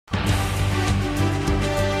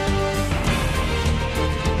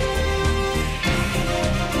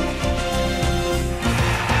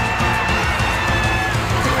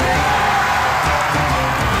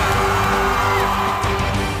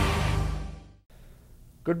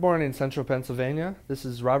Good morning, Central Pennsylvania. This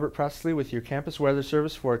is Robert Prestley with your Campus Weather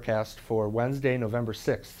Service forecast for Wednesday, November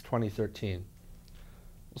 6th, 2013.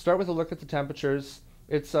 We'll start with a look at the temperatures.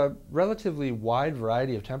 It's a relatively wide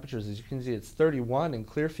variety of temperatures. As you can see, it's 31 in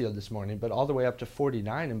Clearfield this morning, but all the way up to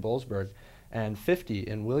 49 in Boalsburg and 50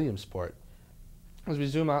 in Williamsport. As we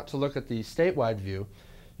zoom out to look at the statewide view,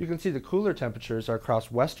 you can see the cooler temperatures are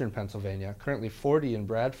across western Pennsylvania, currently 40 in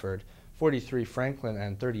Bradford, 43 Franklin,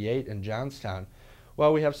 and 38 in Johnstown.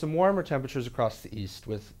 While we have some warmer temperatures across the east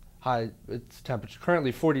with temperature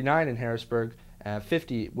currently 49 in Harrisburg,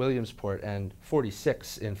 50 Williamsport, and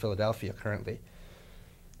 46 in Philadelphia currently.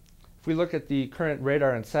 If we look at the current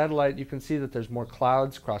radar and satellite, you can see that there's more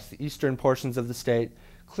clouds across the eastern portions of the state,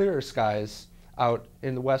 clearer skies out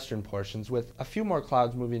in the western portions with a few more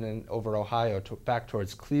clouds moving in over Ohio back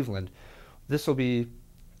towards Cleveland. This will be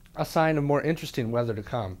a sign of more interesting weather to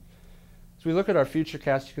come. As we look at our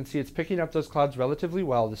futurecast, you can see it's picking up those clouds relatively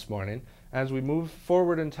well this morning. As we move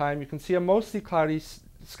forward in time, you can see a mostly cloudy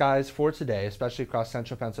skies for today, especially across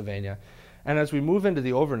central Pennsylvania. And as we move into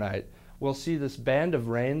the overnight, we'll see this band of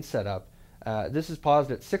rain set up. This is paused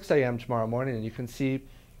at 6 a.m. tomorrow morning, and you can see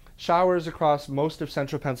showers across most of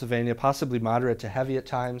central Pennsylvania, possibly moderate to heavy at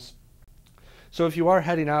times. So if you are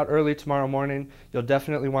heading out early tomorrow morning, you'll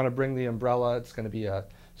definitely want to bring the umbrella. It's going to be a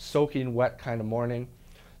soaking wet kind of morning.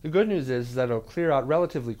 The good news is that it'll clear out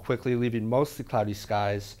relatively quickly, leaving mostly cloudy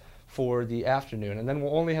skies for the afternoon. And then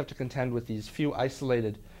we'll only have to contend with these few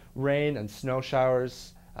isolated rain and snow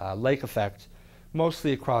showers, lake effect,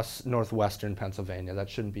 mostly across northwestern Pennsylvania. That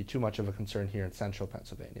shouldn't be too much of a concern here in central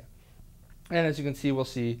Pennsylvania. And as you can see, we'll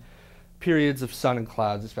see periods of sun and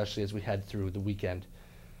clouds, especially as we head through the weekend.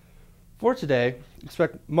 For today,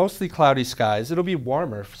 expect mostly cloudy skies. It'll be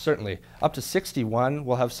warmer, certainly. Up to 61.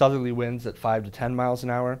 We'll have southerly winds at 5 to 10 miles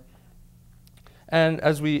an hour. And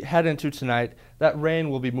as we head into tonight, that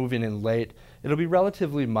rain will be moving in late. It'll be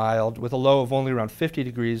relatively mild with a low of only around 50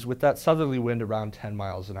 degrees with that southerly wind around 10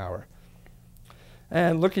 miles an hour.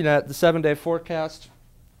 And looking at the 7-day forecast,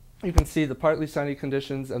 you can see the partly sunny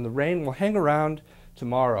conditions, and the rain will hang around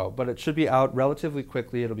tomorrow, but it should be out relatively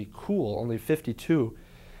quickly. It'll be cool, only 52.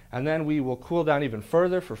 And then we will cool down even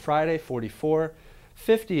further for Friday, 44,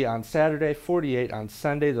 50 on Saturday, 48 on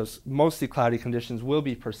Sunday. Those mostly cloudy conditions will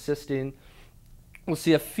be persisting. We'll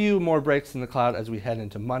see a few more breaks in the cloud as we head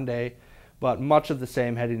into Monday, but much of the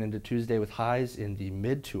same heading into Tuesday with highs in the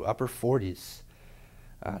mid to upper 40s.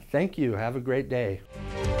 Thank you. Have a great day.